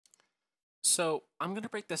So, I'm going to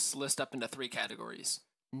break this list up into three categories: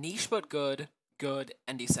 niche but good, good,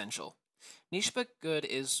 and essential. Niche but good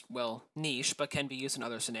is, well, niche but can be used in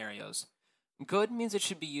other scenarios. Good means it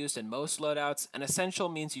should be used in most loadouts, and essential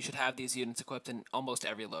means you should have these units equipped in almost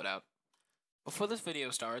every loadout. Before this video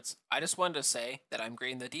starts, I just wanted to say that I'm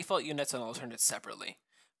grading the default units and alternates separately.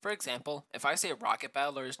 For example, if I say Rocket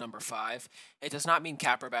Battler is number 5, it does not mean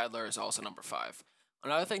Capper Battler is also number 5.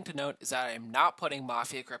 Another thing to note is that I am not putting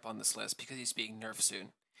Mafia Krip on this list because he's being nerfed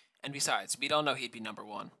soon. And besides, we all know he'd be number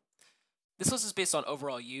 1. This list is based on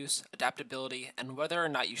overall use, adaptability, and whether or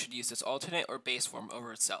not you should use this alternate or base form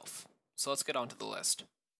over itself. So let's get on to the list.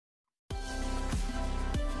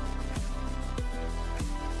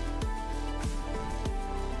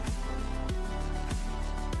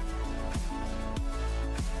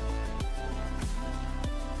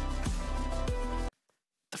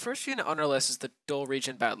 The first unit on our list is the Dual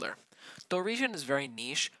Region Battler. Dual Region is very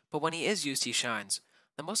niche, but when he is used, he shines.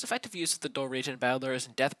 The most effective use of the Dual Region Battler is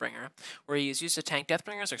in Deathbringer, where he is used to tank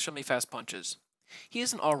Deathbringer's extremely fast punches. He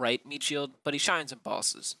is an alright meat shield, but he shines in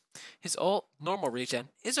bosses. His ult, Normal Regen,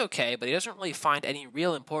 is okay, but he doesn't really find any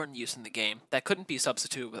real important use in the game that couldn't be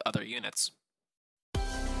substituted with other units.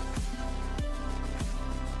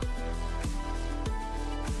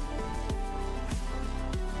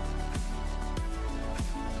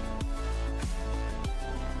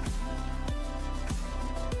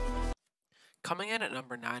 Coming in at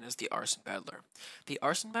number 9 is the Arson Battler. The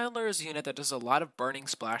Arson Battler is a unit that does a lot of burning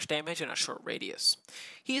splash damage in a short radius.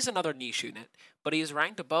 He is another niche unit, but he is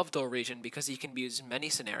ranked above Dual Region because he can be used in many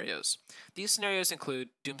scenarios. These scenarios include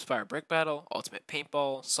Doomspire Brick Battle, Ultimate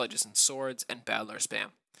Paintball, Sledges and Swords, and Battler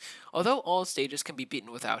Spam. Although all stages can be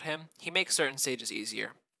beaten without him, he makes certain stages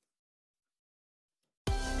easier.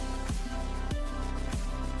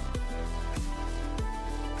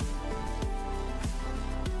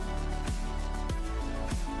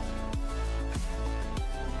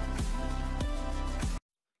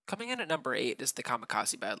 Coming in at number 8 is the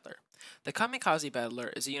Kamikaze Battler. The Kamikaze Battler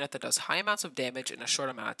is a unit that does high amounts of damage in a short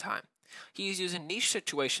amount of time. He is used in niche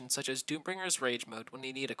situations such as Doombringer's Rage mode when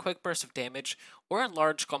you need a quick burst of damage, or in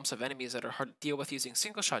large clumps of enemies that are hard to deal with using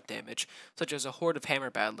single shot damage, such as a horde of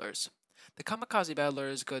hammer battlers. The Kamikaze Battler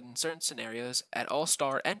is good in certain scenarios, at all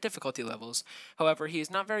star and difficulty levels, however he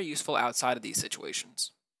is not very useful outside of these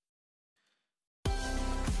situations.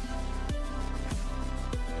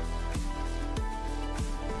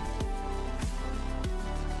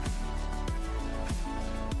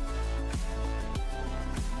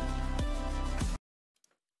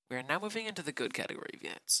 We are now moving into the good category of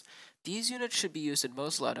units. These units should be used in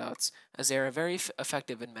most loadouts, as they are very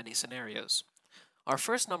effective in many scenarios. Our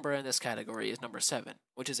first number in this category is number 7,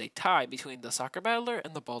 which is a tie between the Soccer Battler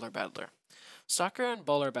and the Baller Battler. Soccer and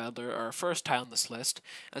Baller Battler are our first tie on this list,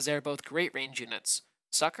 as they are both great range units.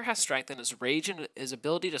 Soccer has strength in his rage and his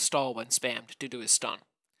ability to stall when spammed due to his stun.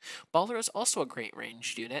 Baller is also a great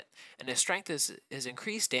ranged unit, and his strength is his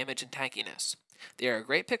increased damage and tankiness. They are a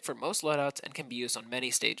great pick for most loadouts and can be used on many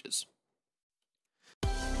stages.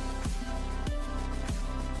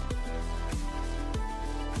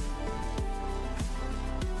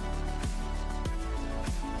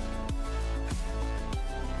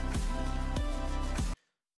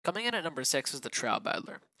 Coming in at number 6 is the Trowel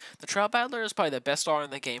Battler. The Trowel Battler is probably the best star in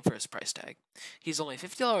the game for his price tag. He's only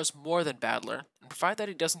 $50 more than Battler, and provided that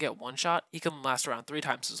he doesn't get one shot, he can last around 3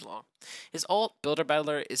 times as long. His ult, Builder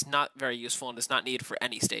Battler, is not very useful and is not needed for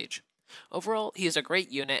any stage. Overall, he is a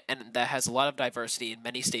great unit and that has a lot of diversity in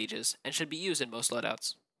many stages, and should be used in most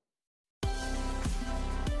loadouts.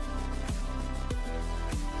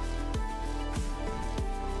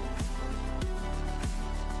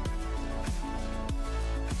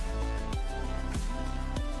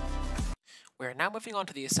 We are now moving on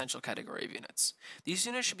to the essential category of units. These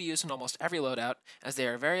units should be used in almost every loadout, as they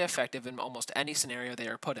are very effective in almost any scenario they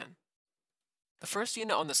are put in. The first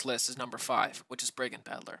unit on this list is number 5, which is Brigand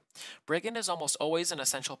Battler. Brigand is almost always an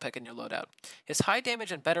essential pick in your loadout. His high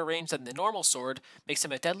damage and better range than the normal sword makes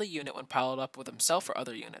him a deadly unit when piled up with himself or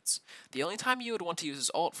other units. The only time you would want to use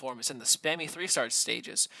his ult form is in the spammy 3-star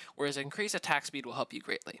stages, where his increased attack speed will help you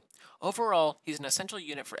greatly. Overall, he's an essential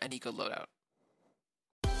unit for any good loadout.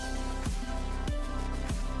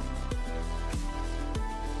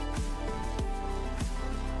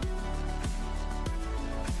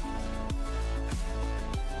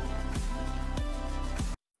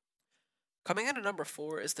 Coming in at number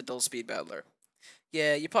 4 is the Dual Speed Battler.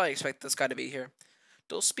 Yeah, you probably expect this guy to be here.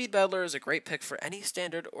 Dual Speed Battler is a great pick for any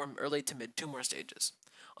standard or early to mid tumor stages.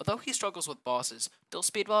 Although he struggles with bosses, Dual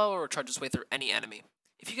Speed Battler will charge his way through any enemy.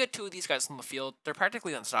 If you get 2 of these guys on the field, they're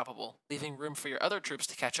practically unstoppable, leaving room for your other troops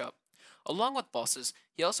to catch up. Along with bosses,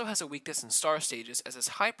 he also has a weakness in star stages as his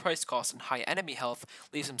high price cost and high enemy health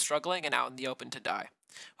leaves him struggling and out in the open to die.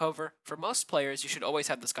 However, for most players, you should always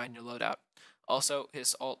have this guy in your loadout. Also,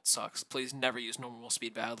 his ult sucks. Please never use normal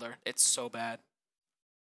speed battler. It's so bad.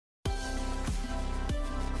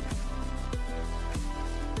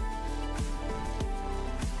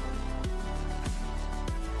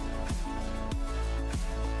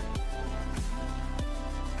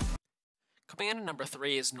 Coming in at number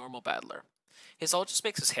 3 is Normal Battler. His ult just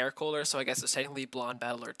makes his hair cooler, so I guess it's technically Blonde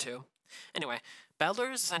Battler too. Anyway,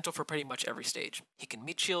 Battler is essential for pretty much every stage. He can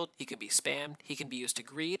meat shield, he can be spammed, he can be used to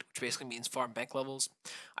greed, which basically means farm bank levels.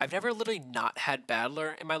 I've never literally not had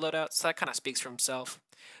Battler in my loadout, so that kind of speaks for himself.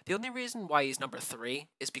 The only reason why he's number 3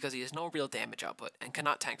 is because he has no real damage output and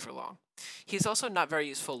cannot tank for long. He is also not very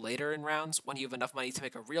useful later in rounds when you have enough money to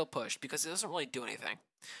make a real push because he doesn't really do anything.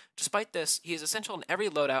 Despite this, he is essential in every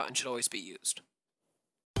loadout and should always be used.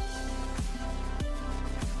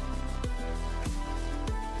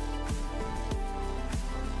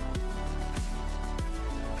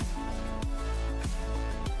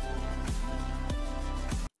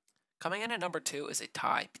 Coming in at number 2 is a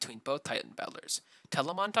tie between both Titan battlers,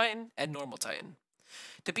 Telamon Titan and Normal Titan.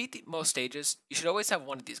 To beat most stages, you should always have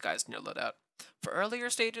one of these guys in your loadout. For earlier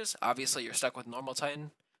stages, obviously you're stuck with Normal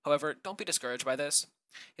Titan. However, don't be discouraged by this.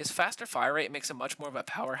 His faster fire rate makes him much more of a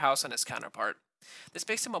powerhouse than his counterpart. This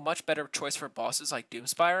makes him a much better choice for bosses like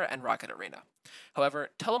Doomspire and Rocket Arena. However,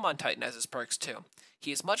 Telamon Titan has his perks too.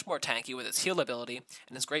 He is much more tanky with his heal ability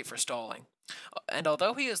and is great for stalling. And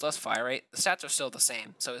although he has less fire rate, the stats are still the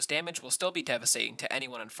same, so his damage will still be devastating to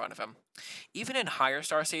anyone in front of him. Even in higher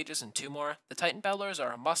star stages and 2 more, the Titan Battlers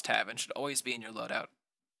are a must-have and should always be in your loadout.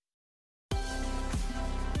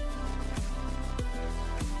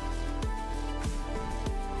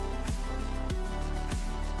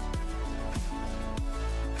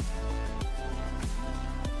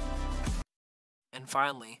 And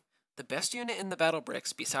finally, the best unit in the battle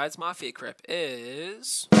bricks besides Mafia Krip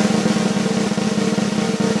is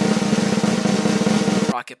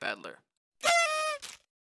Rocket Battler.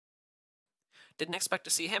 Didn't expect to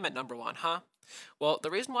see him at number 1, huh? Well,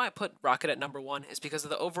 the reason why I put Rocket at number 1 is because of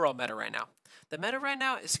the overall meta right now. The meta right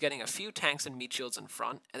now is getting a few tanks and meat shields in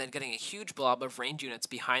front, and then getting a huge blob of ranged units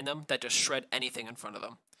behind them that just shred anything in front of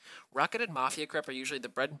them. Rocket and Mafia Krip are usually the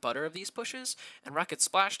bread and butter of these pushes, and Rocket's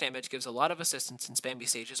splash damage gives a lot of assistance in spammy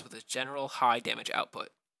stages with its general high damage output.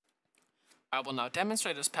 I will now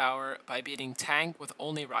demonstrate his power by beating Tank with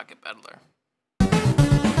only Rocket Battler.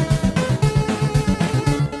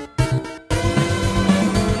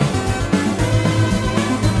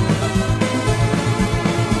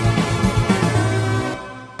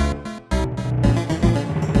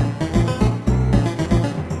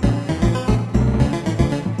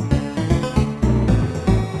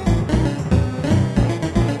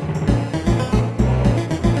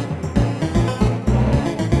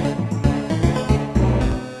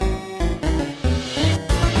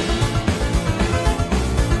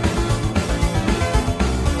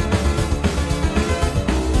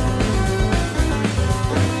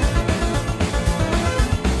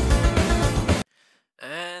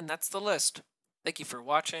 And that's the list. Thank you for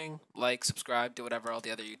watching, like, subscribe, do whatever all the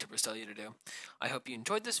other YouTubers tell you to do. I hope you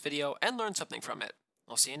enjoyed this video and learned something from it.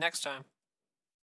 I'll see you next time.